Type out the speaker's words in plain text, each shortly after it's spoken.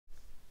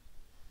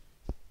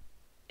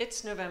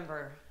It's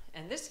November,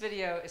 and this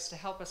video is to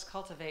help us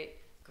cultivate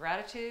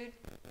gratitude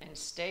and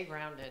stay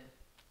grounded.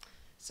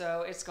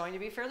 So it's going to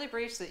be fairly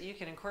brief so that you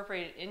can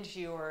incorporate it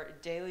into your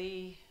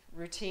daily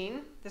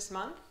routine this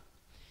month.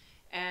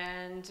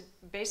 And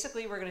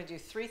basically we're going to do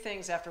three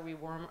things after we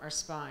warm our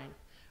spine.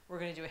 We're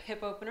going to do a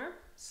hip opener.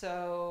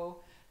 So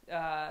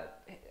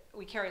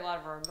we carry a lot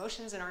of our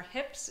emotions in our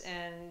hips,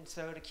 and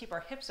so to keep our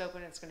hips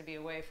open, it's going to be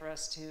a way for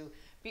us to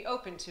be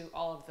open to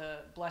all of the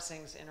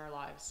blessings in our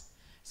lives.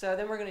 So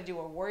then we're going to do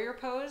a warrior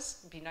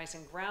pose, be nice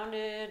and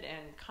grounded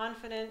and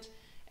confident,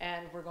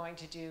 and we're going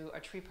to do a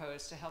tree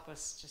pose to help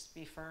us just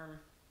be firm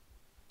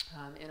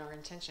in our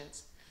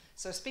intentions.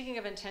 So speaking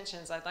of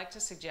intentions, I'd like to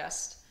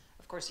suggest,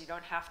 of course you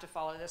don't have to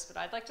follow this, but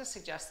I'd like to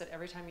suggest that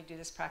every time you do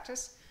this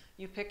practice,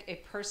 you pick a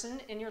person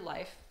in your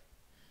life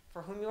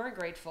for whom you are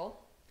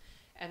grateful,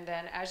 and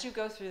then as you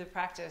go through the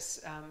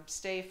practice,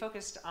 stay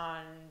focused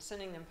on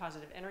sending them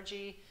positive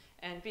energy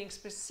and being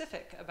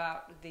specific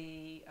about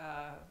the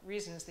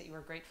reasons that you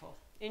are grateful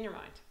in your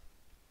mind.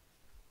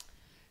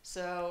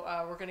 So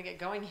we're going to get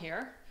going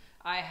here.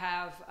 I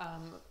have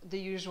the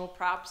usual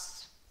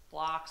props: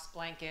 blocks,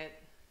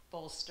 blanket,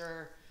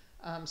 bolster,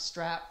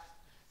 strap.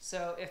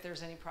 So if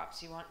there's any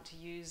props you want to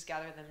use,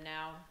 gather them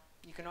now.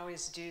 You can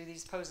always do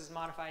these poses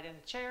modified in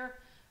a chair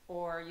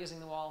or using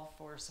the wall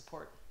for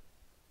support.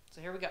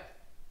 So here we go.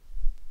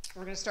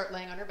 We're going to start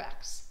laying on our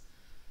backs.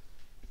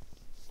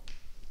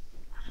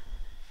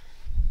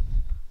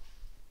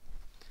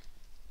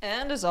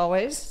 And as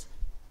always,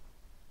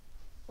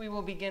 we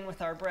will begin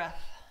with our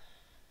breath.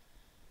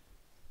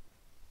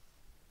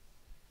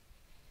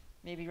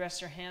 Maybe rest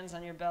your hands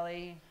on your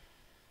belly.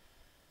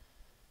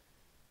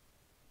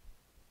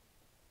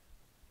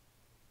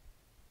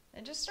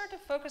 And just start to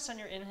focus on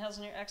your inhales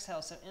and your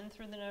exhales. So in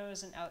through the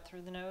nose and out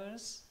through the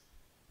nose.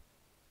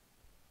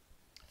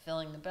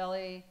 Filling the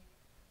belly,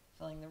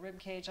 filling the rib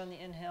cage on the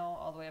inhale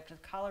all the way up to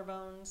the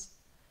collarbones.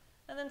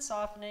 And then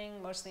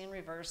softening, mostly in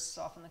reverse,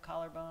 soften the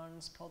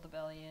collarbones, pull the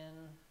belly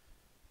in,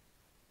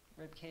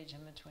 rib cage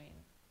in between.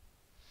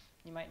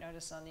 You might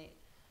notice on the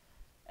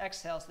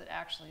exhales that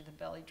actually the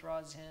belly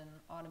draws in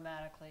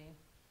automatically.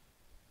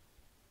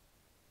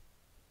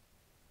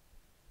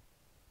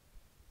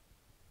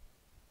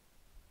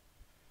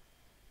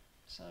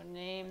 So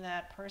name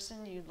that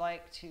person you'd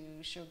like to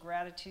show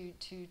gratitude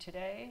to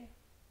today.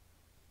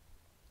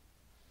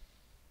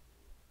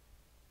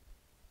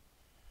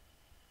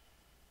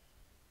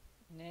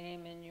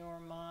 Name in your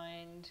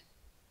mind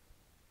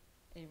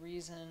a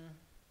reason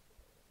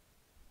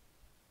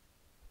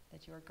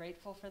that you are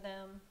grateful for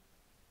them.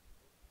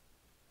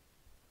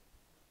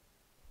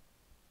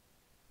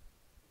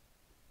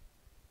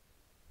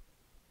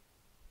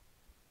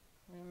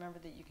 Remember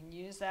that you can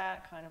use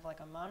that kind of like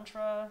a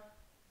mantra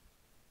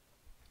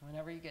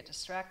whenever you get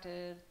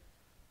distracted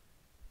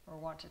or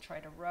want to try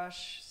to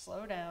rush.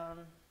 Slow down,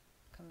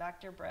 come back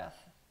to your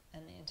breath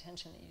and the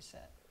intention that you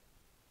set.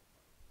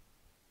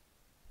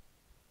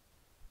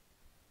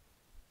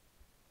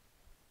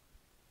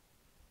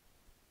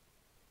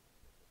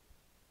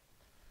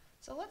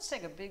 So let's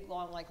take a big,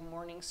 long, like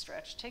morning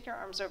stretch. Take your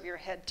arms over your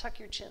head, tuck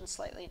your chin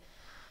slightly,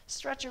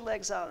 stretch your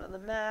legs out on the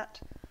mat,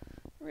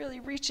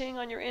 really reaching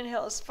on your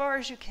inhale as far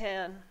as you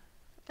can.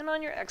 And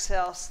on your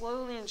exhale,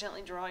 slowly and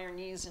gently draw your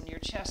knees into your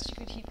chest. You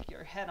could keep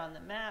your head on the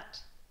mat.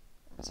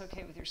 If it's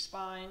okay with your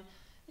spine,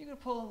 you can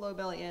pull the low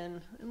belly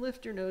in and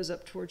lift your nose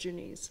up towards your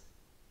knees.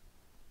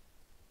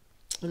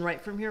 And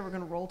right from here, we're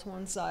going to roll to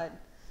one side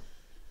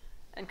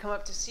and come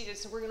up to seated.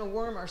 So we're going to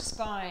warm our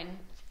spine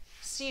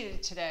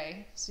seated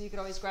today, so you could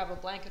always grab a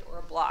blanket or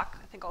a block.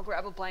 I think I'll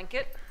grab a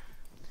blanket,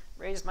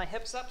 raise my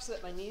hips up so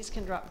that my knees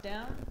can drop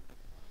down,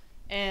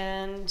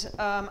 and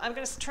I'm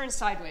going to turn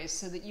sideways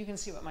so that you can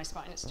see what my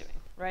spine is doing,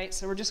 right?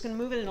 So we're just going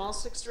to move it in all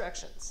 6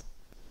 directions.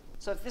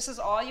 So if this is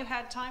all you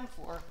had time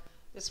for,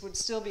 this would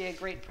still be a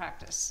great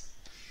practice.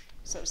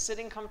 So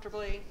sitting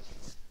comfortably,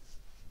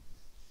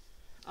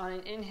 on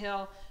an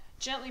inhale,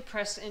 gently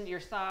press into your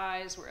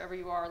thighs wherever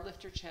you are,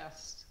 lift your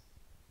chest.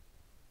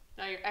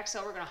 Now your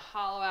exhale, we're going to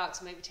hollow out,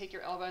 so maybe take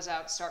your elbows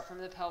out, start from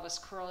the pelvis,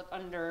 curl it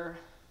under,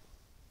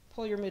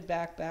 pull your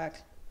mid-back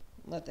back,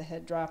 let the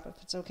head drop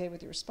if it's okay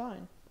with your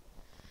spine.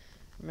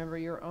 Remember,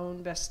 your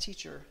own best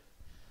teacher,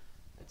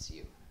 that's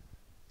you.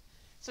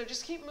 So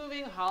just keep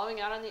moving,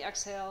 hollowing out on the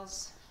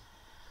exhales,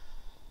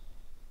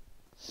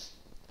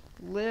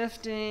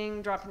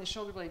 lifting, dropping the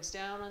shoulder blades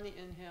down on the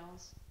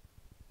inhales.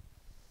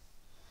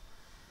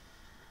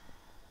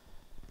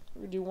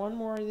 We're going to do one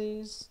more of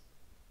these.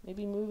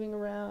 Maybe moving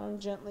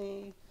around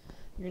gently,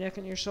 your neck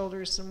and your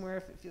shoulders somewhere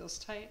if it feels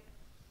tight.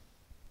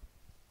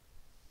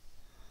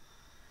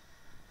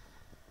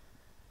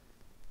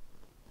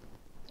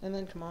 And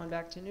then come on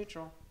back to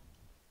neutral.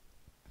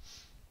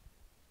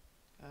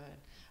 Good.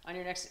 On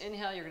your next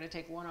inhale, you're going to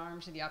take one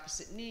arm to the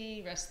opposite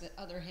knee, rest the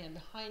other hand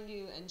behind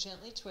you, and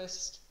gently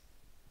twist.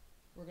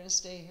 We're going to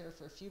stay here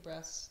for a few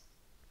breaths.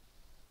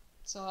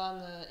 So on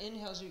the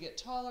inhales, you get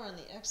taller. On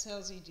the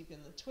exhales, you deepen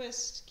the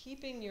twist,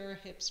 keeping your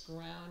hips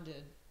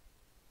grounded.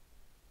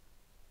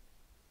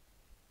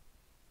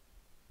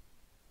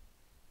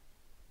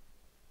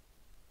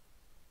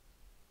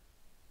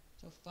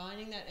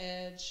 finding that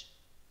edge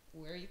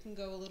where you can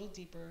go a little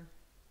deeper,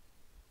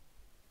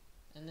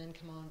 and then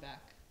come on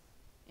back.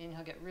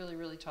 Inhale, get really,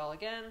 really tall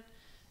again,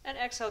 and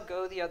exhale,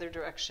 go the other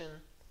direction.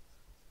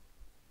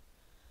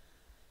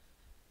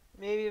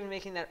 Maybe even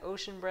making that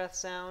ocean breath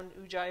sound,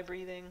 ujjayi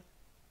breathing.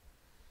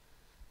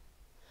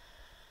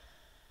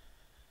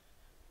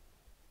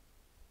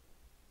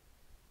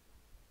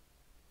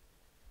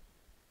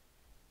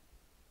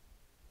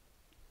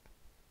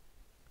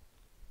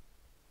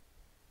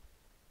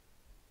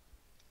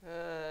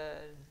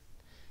 Good.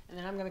 And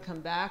then I'm going to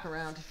come back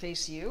around to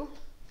face you.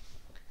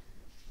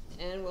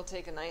 And we'll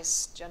take a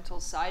nice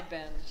gentle side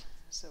bend.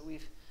 So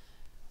we've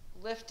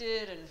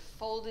lifted and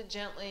folded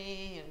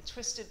gently and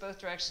twisted both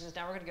directions.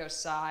 Now we're going to go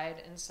side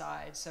and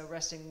side. So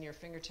resting your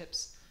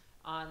fingertips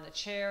on the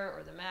chair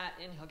or the mat.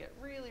 Inhale, get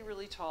really,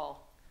 really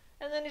tall.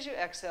 And then as you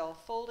exhale,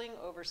 folding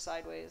over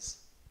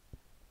sideways.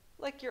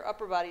 Like your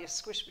upper body is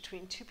squished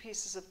between two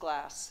pieces of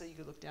glass. So you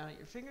could look down at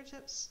your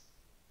fingertips.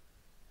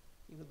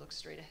 You could look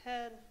straight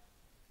ahead.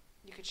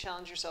 You could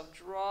challenge yourself,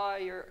 draw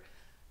your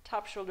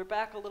top shoulder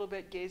back a little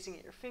bit, gazing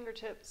at your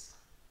fingertips.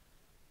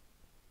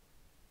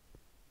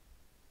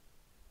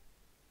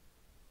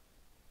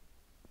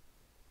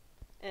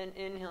 And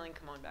inhaling,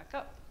 come on back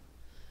up.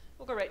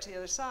 We'll go right to the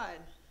other side.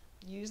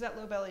 Use that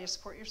low belly to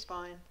support your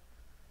spine.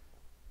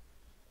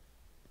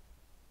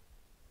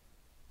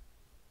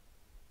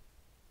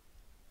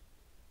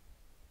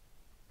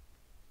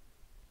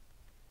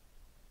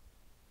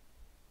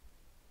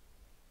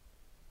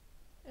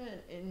 And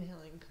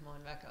inhaling, come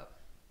on back up.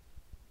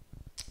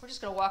 We're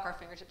just going to walk our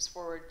fingertips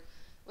forward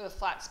with a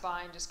flat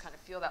spine. Just kind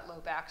of feel that low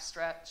back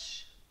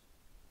stretch.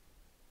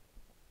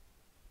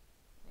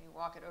 Maybe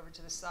walk it over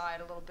to the side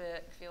a little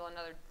bit. Feel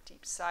another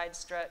deep side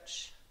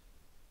stretch.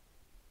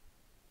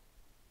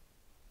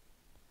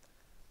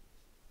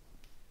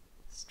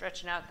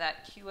 Stretching out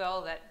that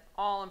QL, that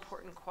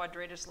all-important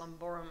quadratus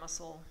lumborum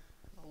muscle,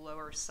 the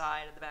lower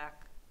side of the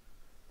back.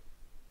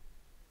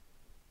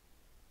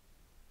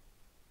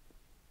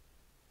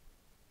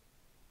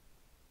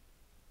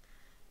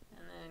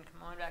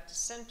 Come on back to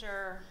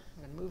center.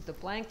 I'm going to move the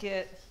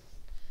blanket.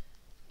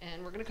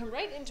 And we're going to come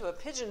right into a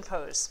pigeon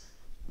pose.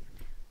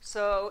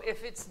 So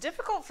if it's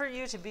difficult for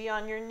you to be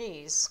on your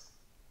knees,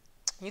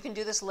 you can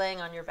do this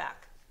laying on your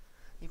back.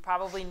 You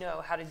probably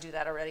know how to do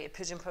that already, a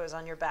pigeon pose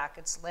on your back.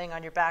 It's laying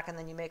on your back, and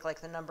then you make like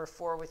the number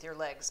 4 with your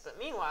legs. But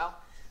meanwhile,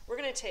 we're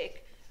going to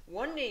take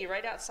one knee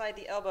right outside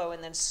the elbow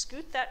and then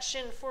scoot that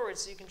shin forward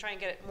so you can try and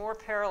get it more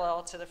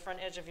parallel to the front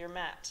edge of your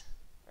mat.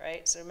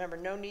 Right? So remember,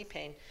 no knee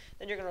pain.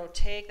 Then you're going to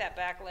take that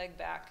back leg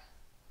back.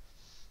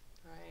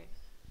 Right?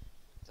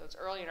 So it's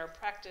early in our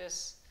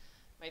practice.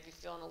 Might be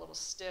feeling a little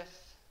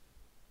stiff.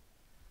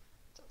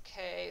 It's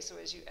okay. So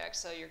as you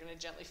exhale, you're going to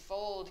gently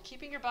fold,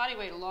 keeping your body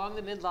weight along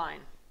the midline.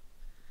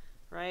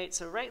 Right?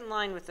 So right in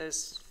line with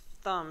those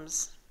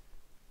thumbs.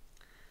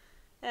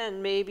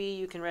 And maybe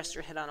you can rest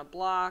your head on a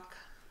block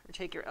or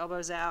take your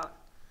elbows out.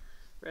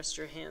 Rest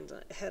your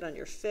head on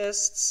your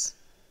fists.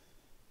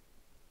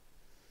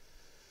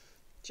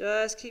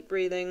 Just keep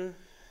breathing.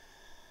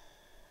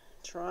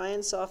 Try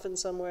and soften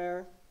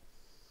somewhere.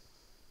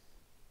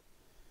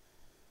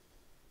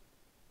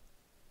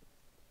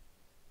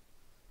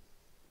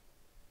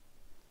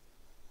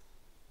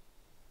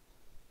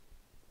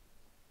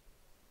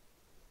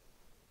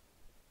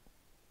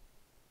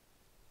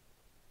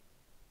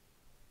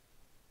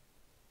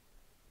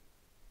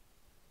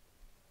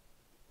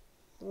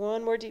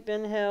 One more deep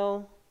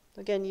inhale.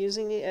 Again,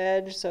 using the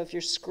edge. So if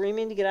you're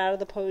screaming to get out of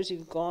the pose,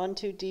 you've gone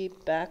too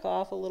deep, back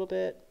off a little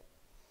bit.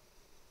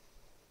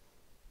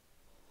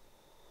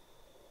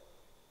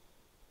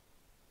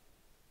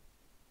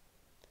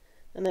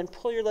 And then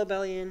pull your low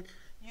belly in.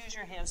 Use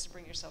your hands to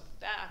bring yourself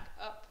back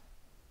up.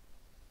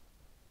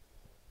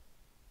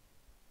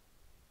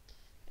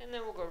 And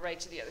then we'll go right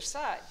to the other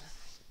side.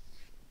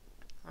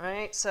 All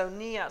right, so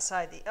knee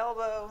outside the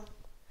elbow.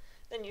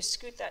 Then you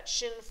scoot that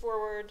shin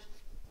forward.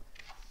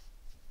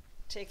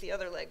 Take the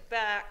other leg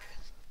back.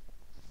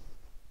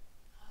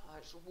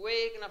 Just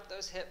waking up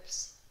those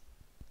hips.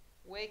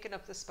 Waking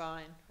up the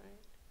spine. Right?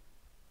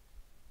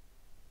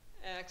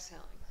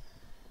 Exhaling.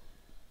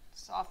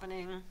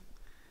 Softening.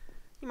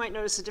 You might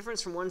notice a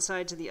difference from one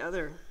side to the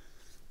other.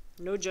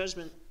 No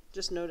judgment.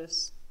 Just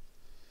notice.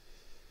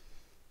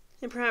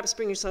 And perhaps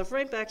bring yourself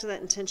right back to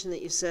that intention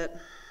that you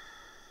set.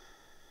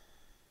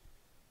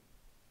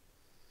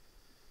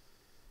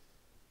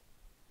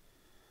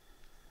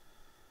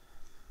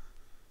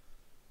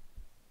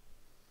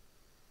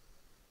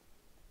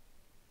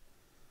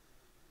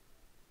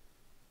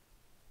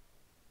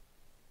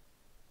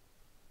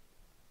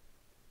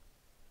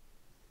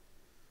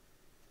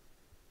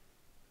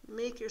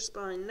 Make your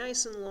spine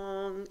nice and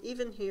long,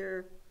 even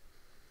here.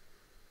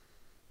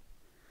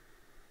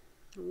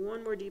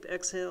 One more deep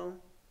exhale.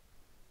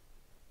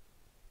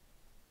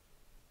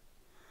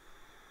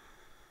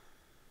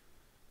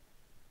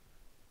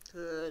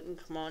 Good, and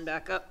come on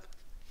back up.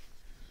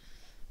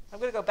 I'm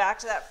going to go back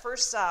to that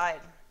first side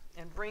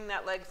and bring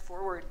that leg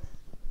forward.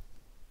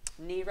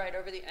 Knee right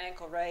over the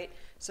ankle, right?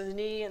 So the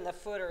knee and the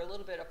foot are a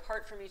little bit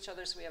apart from each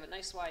other, so we have a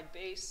nice wide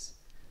base.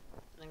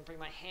 And then bring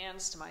my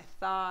hands to my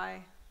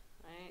thigh,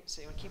 right?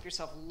 So you want to keep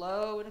yourself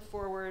low and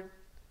forward.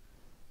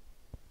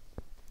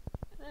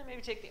 And then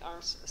maybe take the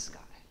arms to the sky,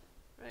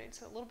 right?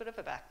 So a little bit of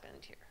a back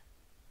bend here.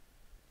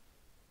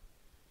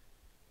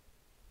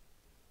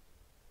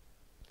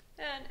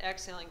 And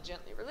exhaling,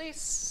 gently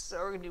release. So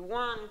we're going to do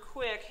one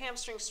quick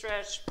hamstring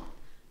stretch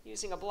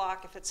using a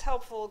block if it's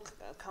helpful.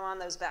 Come on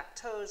those back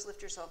toes,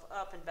 lift yourself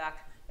up and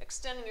back,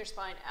 extending your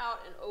spine out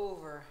and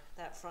over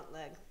that front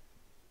leg.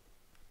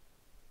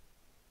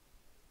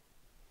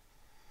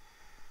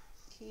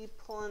 Keep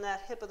pulling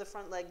that hip of the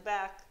front leg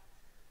back,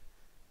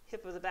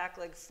 hip of the back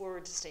leg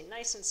forward to stay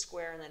nice and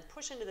square, and then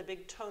push into the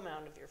big toe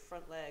mound of your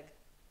front leg.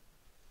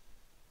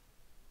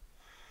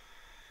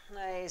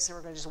 Nice, and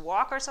we're going to just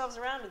walk ourselves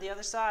around to the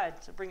other side.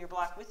 So bring your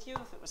block with you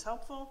if it was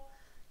helpful.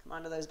 Come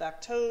onto those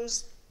back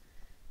toes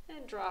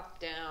and drop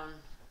down.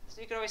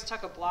 So you can always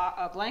tuck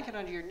a blanket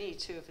under your knee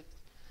too if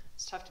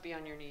it's tough to be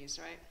on your knees,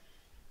 right?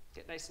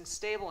 Get nice and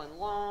stable and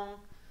long.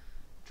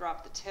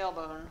 Drop the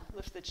tailbone,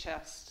 lift the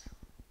chest.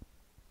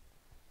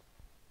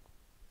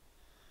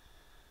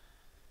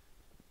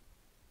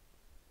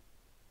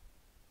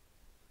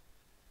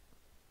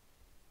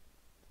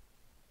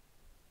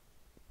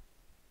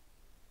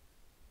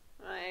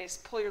 Nice,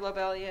 pull your low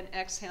belly in,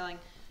 exhaling,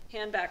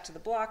 hand back to the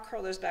block,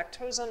 curl those back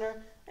toes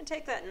under, and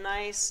take that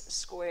nice,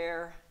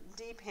 square,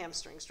 deep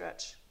hamstring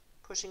stretch,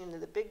 pushing into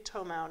the big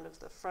toe mound of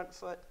the front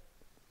foot.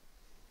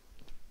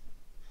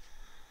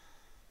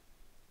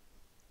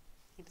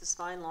 Keep the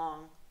spine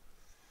long.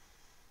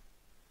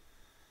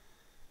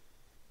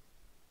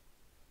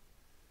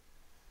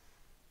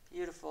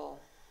 Beautiful.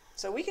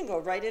 So we can go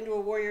right into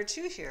a warrior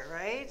two here,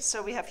 right?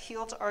 So we have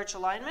heel to arch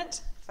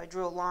alignment. If I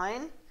drew a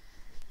line,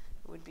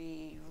 would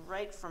be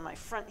right from my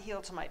front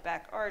heel to my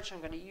back arch. I'm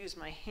going to use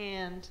my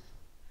hand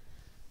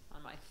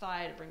on my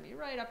thigh to bring me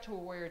right up to a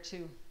warrior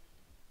two.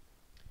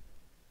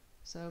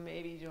 So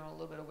maybe doing a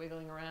little bit of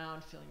wiggling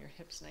around, feeling your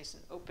hips nice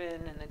and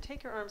open, and then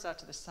take your arms out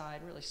to the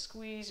side. Really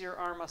squeeze your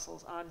arm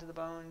muscles onto the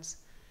bones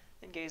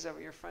and gaze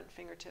over your front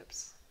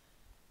fingertips.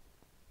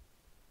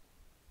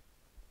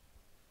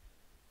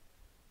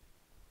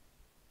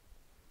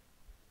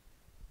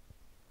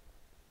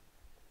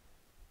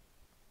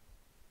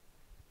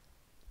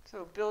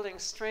 So building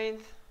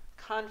strength,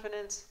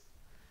 confidence,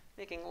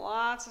 making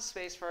lots of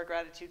space for our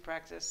gratitude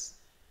practice.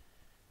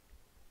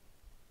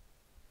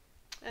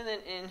 And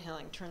then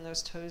inhaling, turn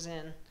those toes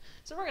in.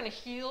 So we're going to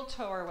heel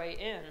toe our way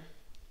in.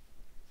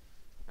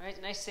 All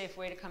right, nice safe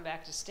way to come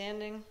back to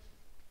standing.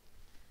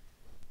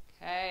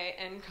 Okay,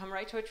 and come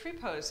right to a tree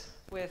pose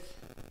with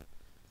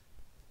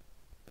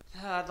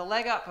the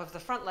leg up of the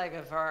front leg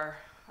of our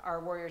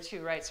warrior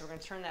two, right? So we're going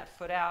to turn that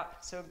foot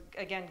out. So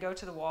again, go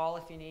to the wall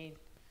if you need.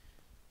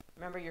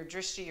 Remember your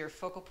drishti, your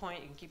focal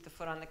point. You can keep the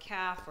foot on the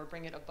calf or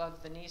bring it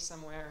above the knee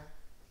somewhere.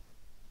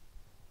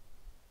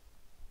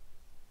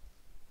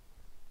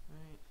 All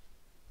right.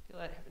 Feel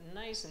that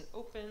nice and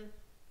open.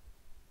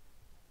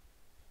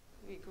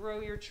 You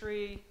grow your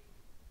tree.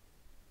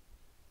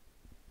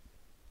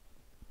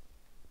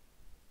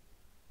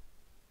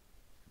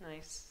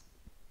 Nice.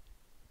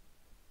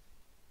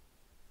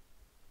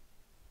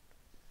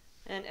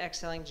 And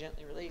exhaling,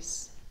 gently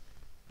release.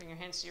 Bring your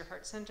hands to your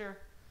heart center.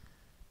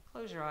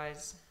 Close your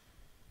eyes.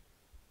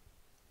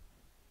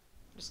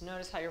 Just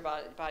notice how your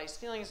body's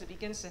feeling as it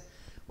begins to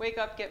wake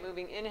up, get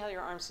moving. Inhale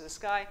your arms to the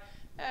sky.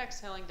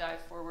 Exhaling,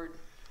 dive forward.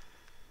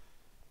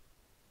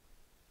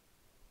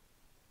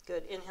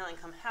 Good. Inhaling,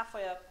 come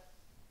halfway up.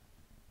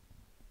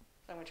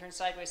 I'm going to turn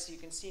sideways so you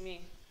can see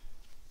me.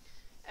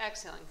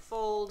 Exhaling,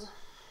 fold.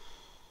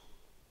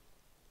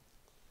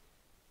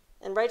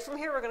 And right from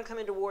here, we're going to come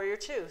into warrior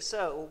two.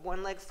 So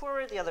one leg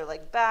forward, the other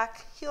leg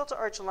back, heel to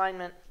arch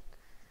alignment.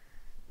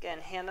 Again,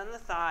 hand on the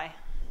thigh.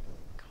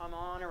 Come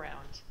on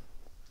around.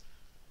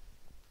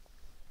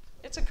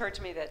 It's occurred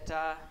to me that,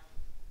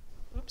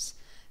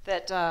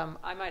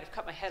 I might have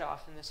cut my head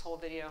off in this whole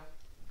video.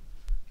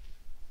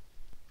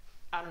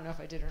 I don't know if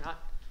I did or not.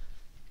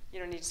 You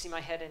don't need to see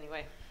my head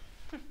anyway.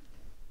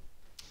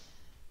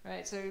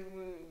 Right, so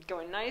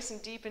going nice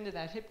and deep into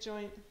that hip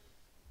joint.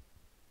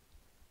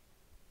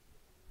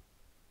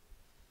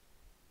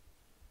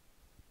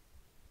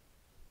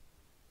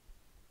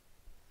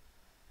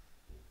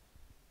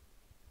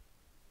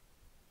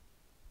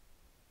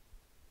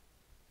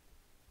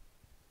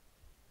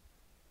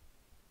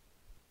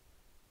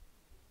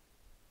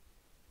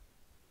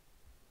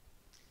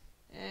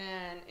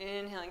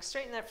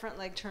 Straighten that front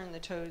leg, turn the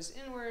toes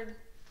inward,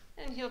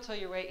 and heel toe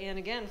your way in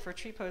again for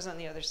tree pose on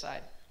the other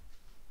side.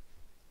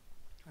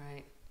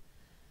 Right.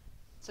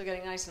 So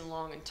getting nice and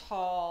long and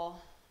tall,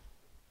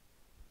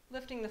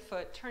 lifting the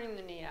foot, turning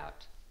the knee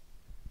out,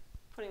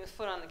 putting the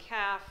foot on the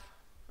calf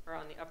or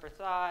on the upper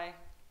thigh.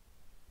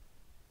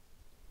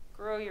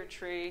 Grow your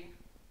tree.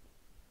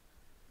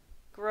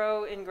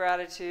 Grow in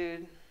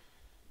gratitude.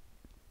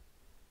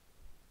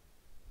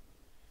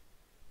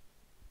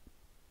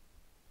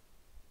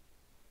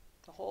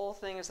 The whole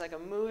thing is like a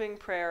moving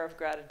prayer of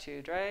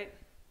gratitude, right?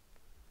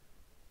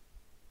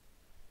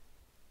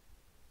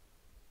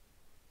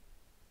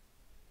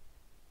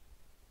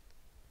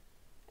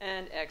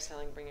 And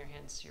exhaling, bring your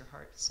hands to your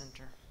heart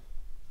center.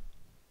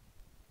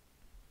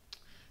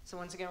 So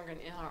once again, we're going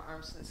to inhale our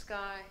arms to the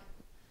sky.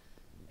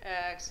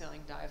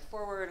 Exhaling, dive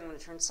forward. I'm going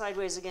to turn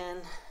sideways again.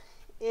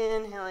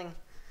 Inhaling,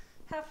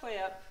 halfway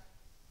up.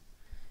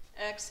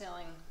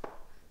 Exhaling,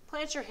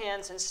 plant your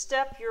hands and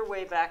step your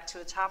way back to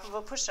the top of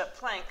a push-up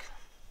plank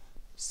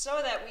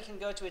so that we can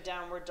go to a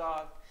downward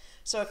dog.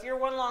 So if you're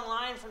one long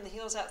line from the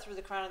heels out through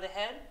the crown of the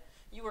head,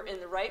 you are in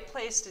the right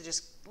place to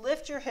just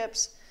lift your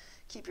hips,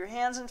 keep your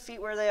hands and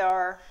feet where they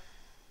are.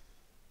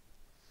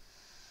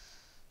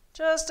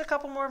 Just a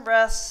couple more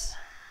breaths.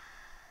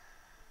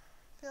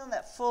 Feeling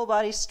that full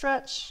body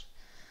stretch.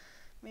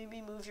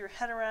 Maybe move your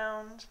head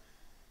around.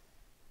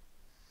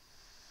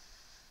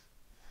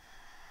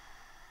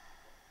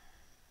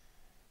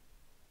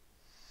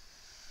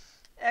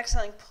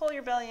 Exhaling, pull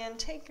your belly in,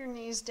 take your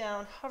knees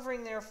down,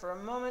 hovering there for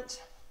a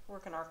moment.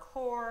 Working our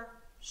core.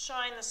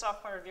 Shine the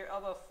soft part of your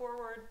elbow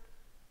forward.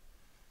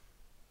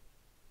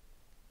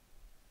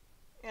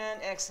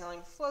 And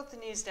exhaling, float the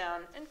knees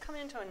down and come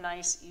into a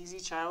nice,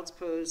 easy child's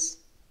pose.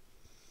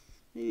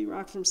 Maybe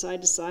rock from side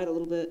to side a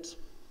little bit.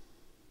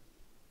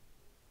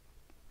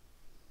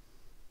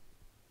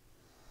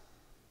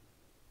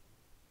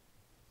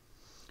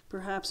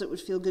 Perhaps it would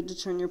feel good to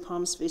turn your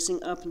palms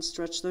facing up and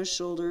stretch those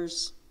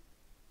shoulders.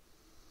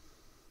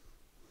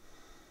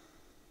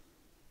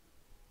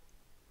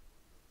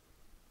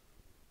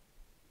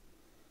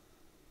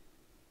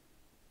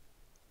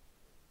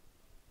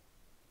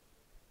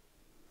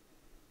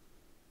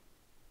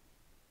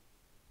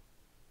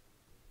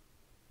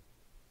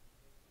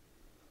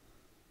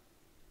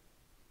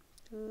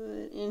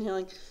 Good.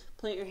 Inhaling,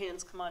 plant your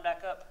hands, come on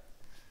back up.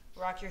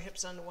 Rock your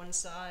hips onto one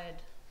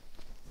side.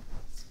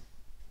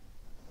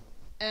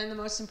 And the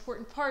most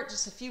important part,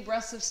 just a few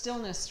breaths of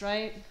stillness,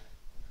 right?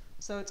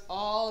 So it's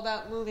all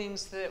about moving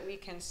so that we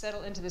can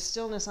settle into the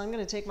stillness. I'm going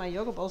to take my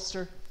yoga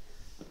bolster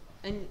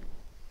and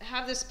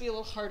have this be a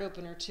little heart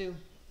opener too.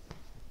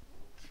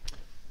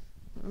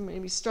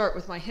 Maybe start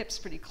with my hips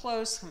pretty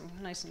close,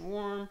 nice and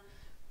warm.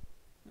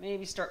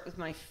 Maybe start with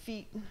my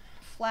feet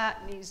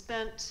flat, knees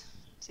bent.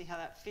 See how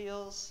that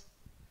feels.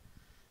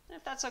 And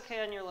if that's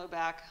okay on your low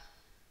back,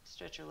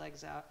 stretch your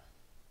legs out.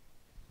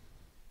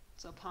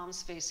 So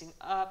palms facing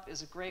up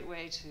is a great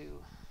way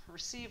to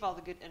receive all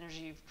the good energy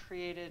you've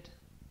created.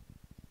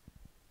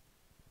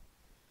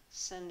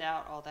 Send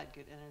out all that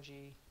good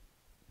energy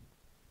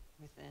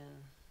within.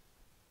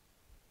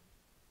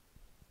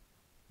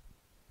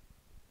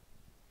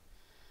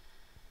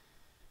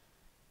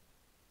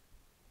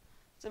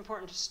 It's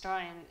important to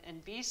try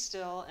and be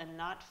still and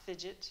not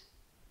fidget.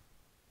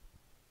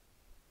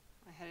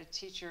 I had a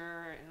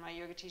teacher in my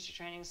yoga teacher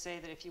training say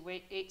that if you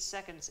wait 8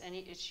 seconds, any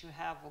itch you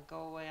have will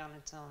go away on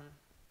its own.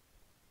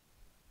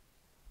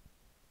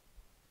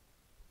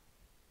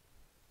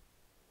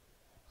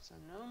 So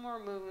no more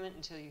movement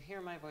until you hear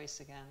my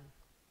voice again.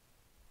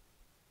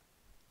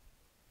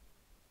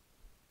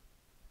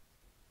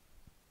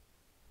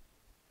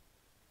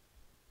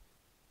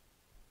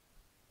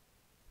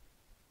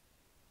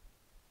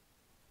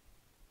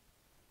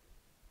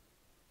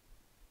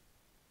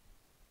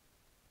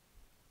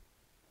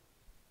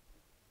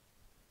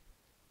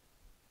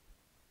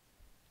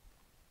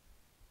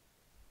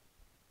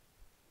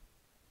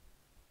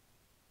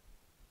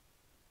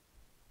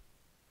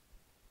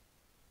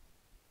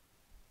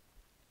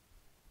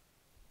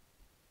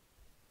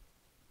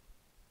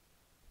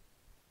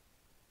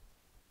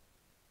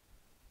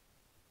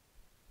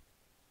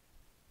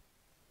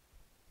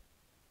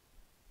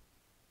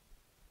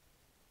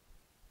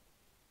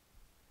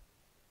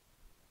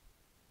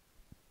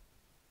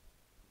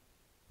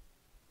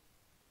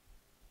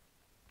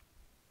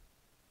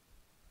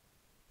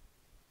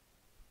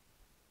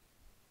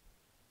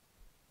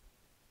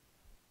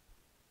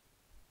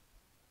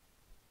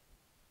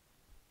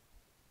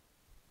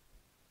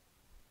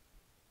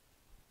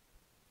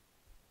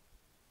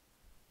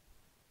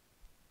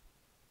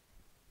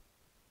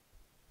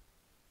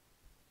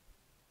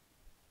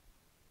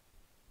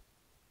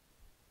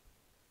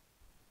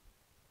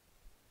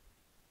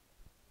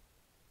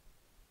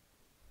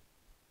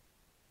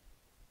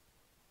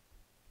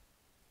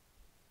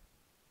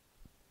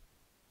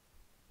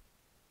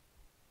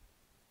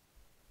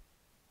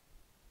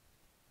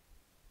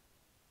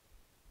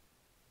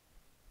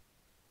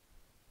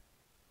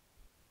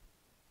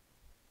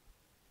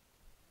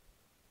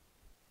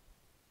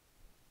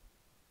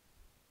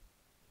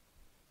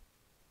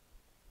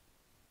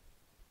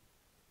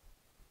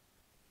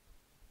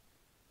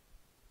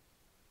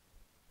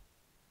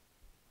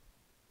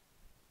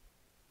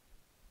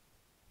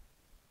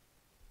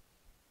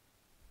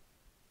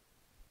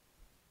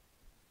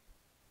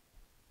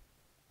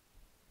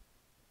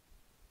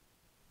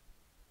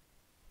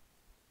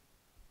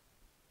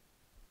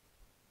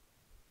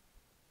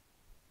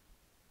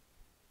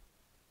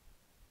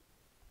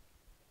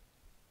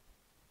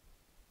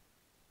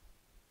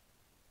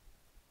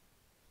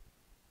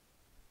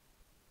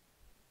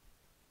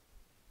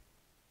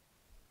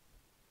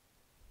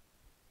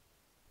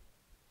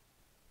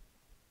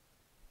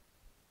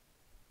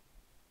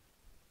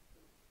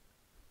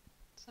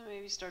 So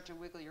maybe start to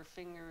wiggle your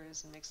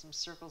fingers and make some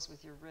circles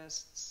with your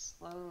wrists,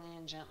 slowly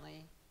and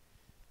gently,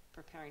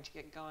 preparing to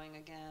get going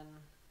again.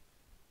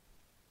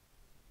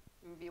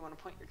 Maybe you want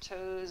to point your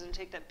toes and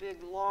take that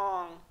big,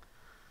 long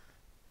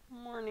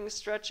morning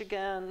stretch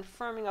again,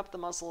 firming up the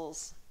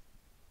muscles.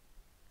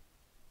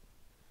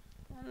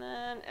 And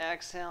then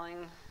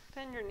exhaling,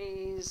 bend your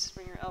knees,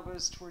 bring your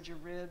elbows towards your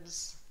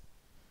ribs.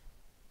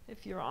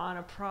 If you're on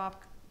a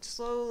prop,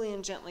 slowly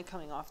and gently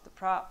coming off the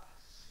prop,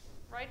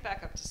 right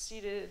back up to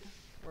seated,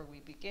 where we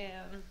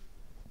began.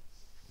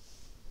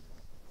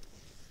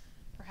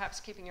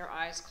 Perhaps keeping your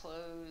eyes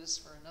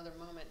closed for another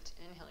moment.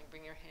 Inhaling,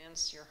 bring your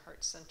hands to your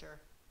heart center.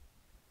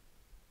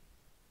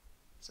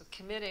 So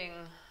committing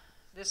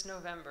this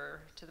November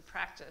to the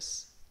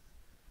practice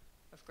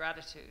of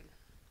gratitude.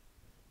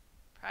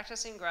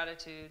 Practicing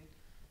gratitude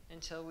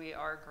until we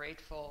are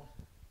grateful.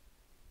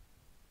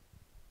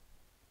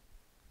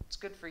 It's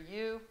good for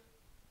you.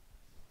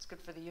 It's good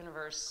for the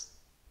universe.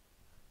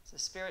 The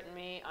spirit in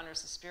me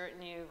honors the spirit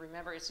in you.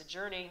 Remember, it's a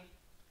journey,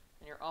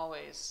 and we're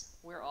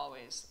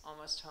always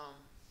almost home.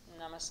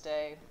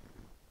 Namaste.